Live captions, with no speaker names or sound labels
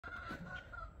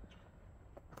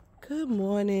Good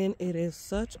morning. It is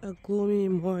such a gloomy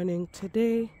morning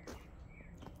today,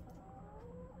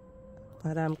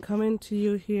 but I'm coming to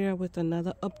you here with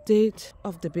another update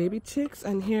of the baby chicks,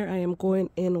 and here I am going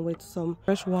in with some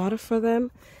fresh water for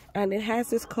them, and it has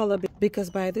this color because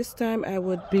by this time I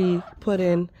would be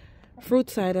putting fruit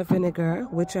cider vinegar,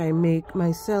 which I make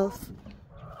myself,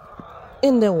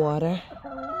 in the water.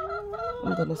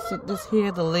 I'm gonna sit this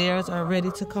here. The layers are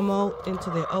ready to come out into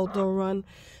the outdoor run.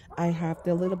 I have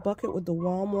the little bucket with the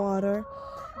warm water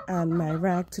and my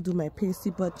rag to do my pasty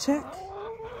butt check.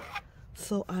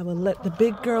 So I will let the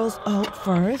big girls out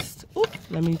first. Oop,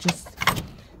 let me just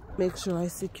make sure I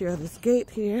secure this gate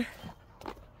here.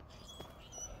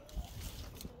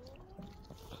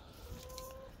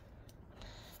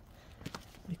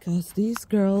 Because these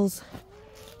girls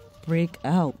break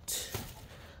out.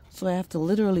 So I have to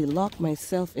literally lock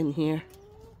myself in here.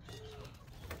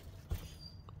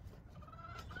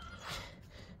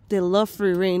 They love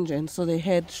free ranging, so they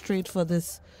head straight for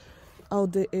this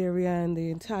outdoor area and the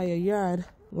entire yard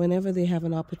whenever they have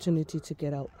an opportunity to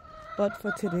get out. But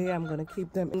for today, I'm going to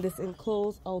keep them in this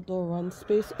enclosed outdoor run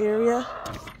space area.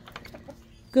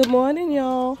 Good morning,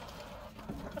 y'all.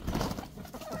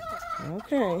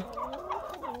 Okay.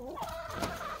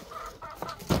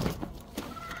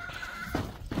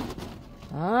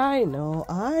 I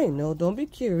know. Don't be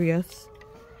curious.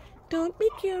 Don't be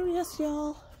curious,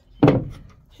 y'all.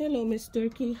 Hello, Miss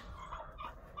Turkey.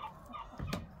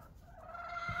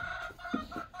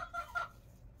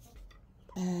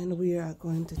 And we are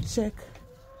going to check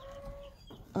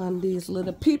on these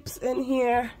little peeps in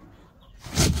here.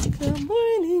 Good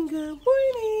morning, good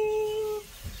morning.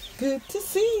 Good to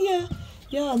see ya.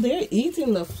 Y'all, they're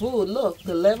eating the food. Look,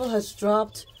 the level has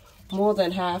dropped more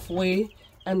than halfway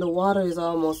and the water is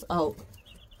almost out.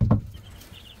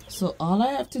 So all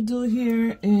I have to do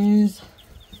here is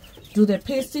do their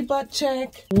pasty butt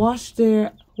check, wash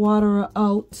their water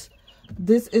out.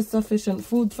 This is sufficient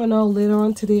food for now. Later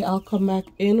on today, I'll come back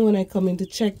in when I come in to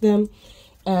check them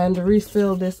and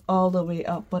refill this all the way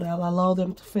up. But I'll allow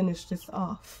them to finish this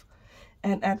off.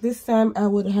 And at this time, I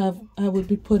would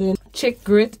be putting chick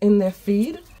grit in their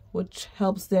feed, which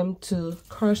helps them to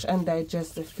crush and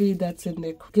digest the feed that's in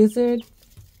their gizzard.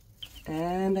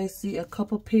 And I see a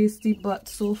couple pasty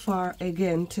butts so far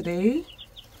again today.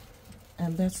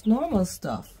 And that's normal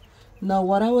stuff. Now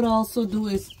what I would also do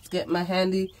is get my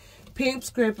handy paint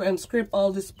scraper and scrape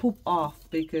all this poop off,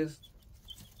 because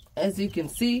as you can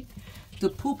see, the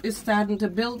poop is starting to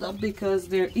build up because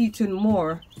they're eating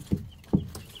more.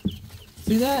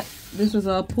 See that? This is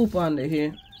all poop under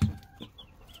here.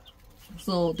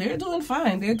 So they're doing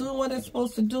fine. They're doing what they're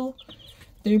supposed to do.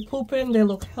 They're pooping. They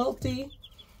look healthy.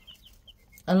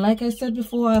 And like I said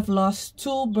before, I've lost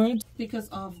 2 birds because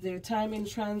of their time in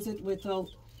transit without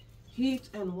heat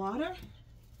and water.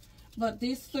 But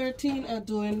these 13 are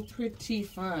doing pretty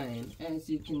fine, as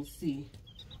you can see.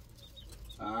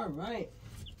 All right.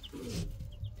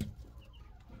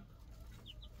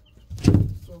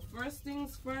 So first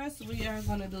things first, we are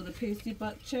going to do the pasty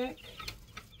butt check.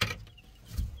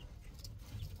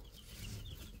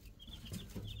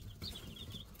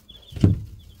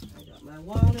 My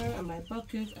water and my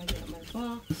bucket. I got my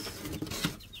box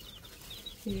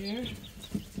here.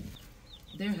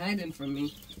 They're hiding from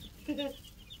me. Y'all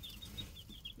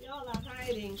are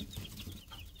hiding.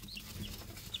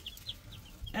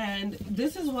 And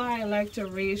this is why I like to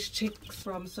raise chicks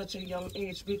from such a young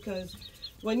age, because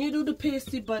when you do the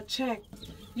pasty butt check,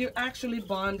 you're actually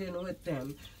bonding with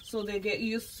them. So they get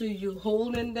used to you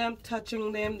holding them,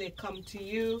 touching them, they come to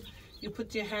you. You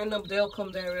put your hand up, they'll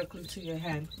come directly to your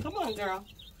hand. Come on, girl.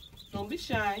 Don't be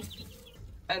shy.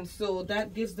 And so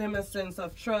that gives them a sense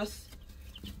of trust,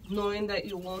 knowing that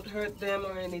you won't hurt them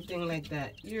or anything like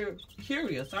that. You're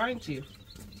curious, aren't you?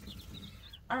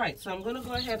 All right, so I'm going to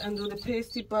go ahead and do the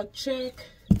pasty butt check.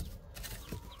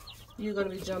 You're going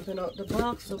to be jumping out the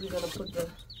box, so we're going to put the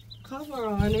cover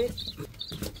on it.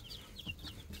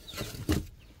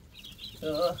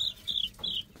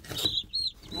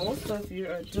 Most of you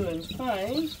are doing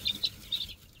fine.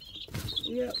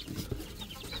 Yep.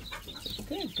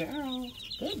 Good girl.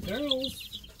 Good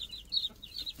girls.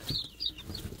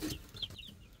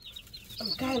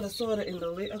 I'm kind of sort of in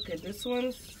the late. Okay, this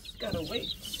one's gotta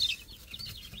wait.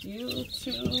 You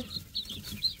 2.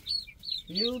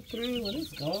 You 3. What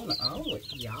is going on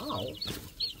with y'all?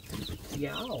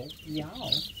 Y'all.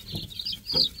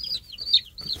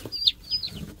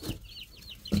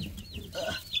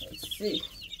 Let's see.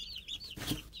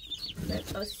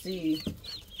 Let us see.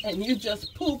 And you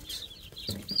just pooped.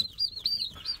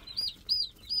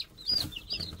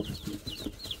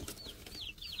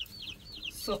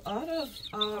 So out of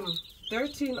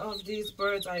 13 of these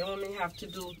birds, I only have to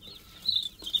do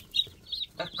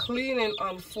a cleaning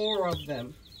on 4 of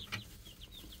them.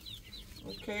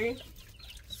 Okay,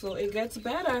 so it gets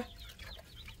better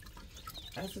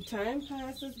as the time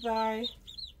passes by.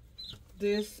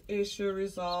 This issue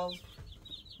resolves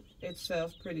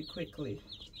itself pretty quickly.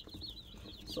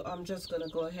 So I'm just gonna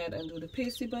go ahead and do the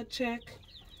pasty bud check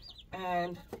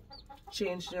and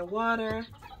change their water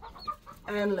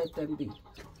and let them be.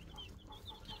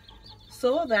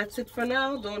 So that's it for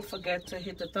now. Don't forget to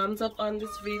hit the thumbs up on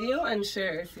this video and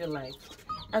share if you like.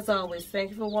 As always,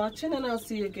 thank you for watching, and I'll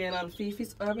see you again on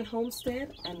Fifi's Urban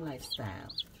Homestead and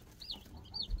Lifestyle.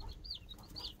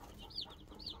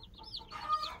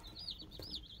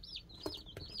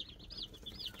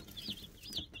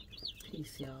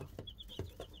 Peace, y'all.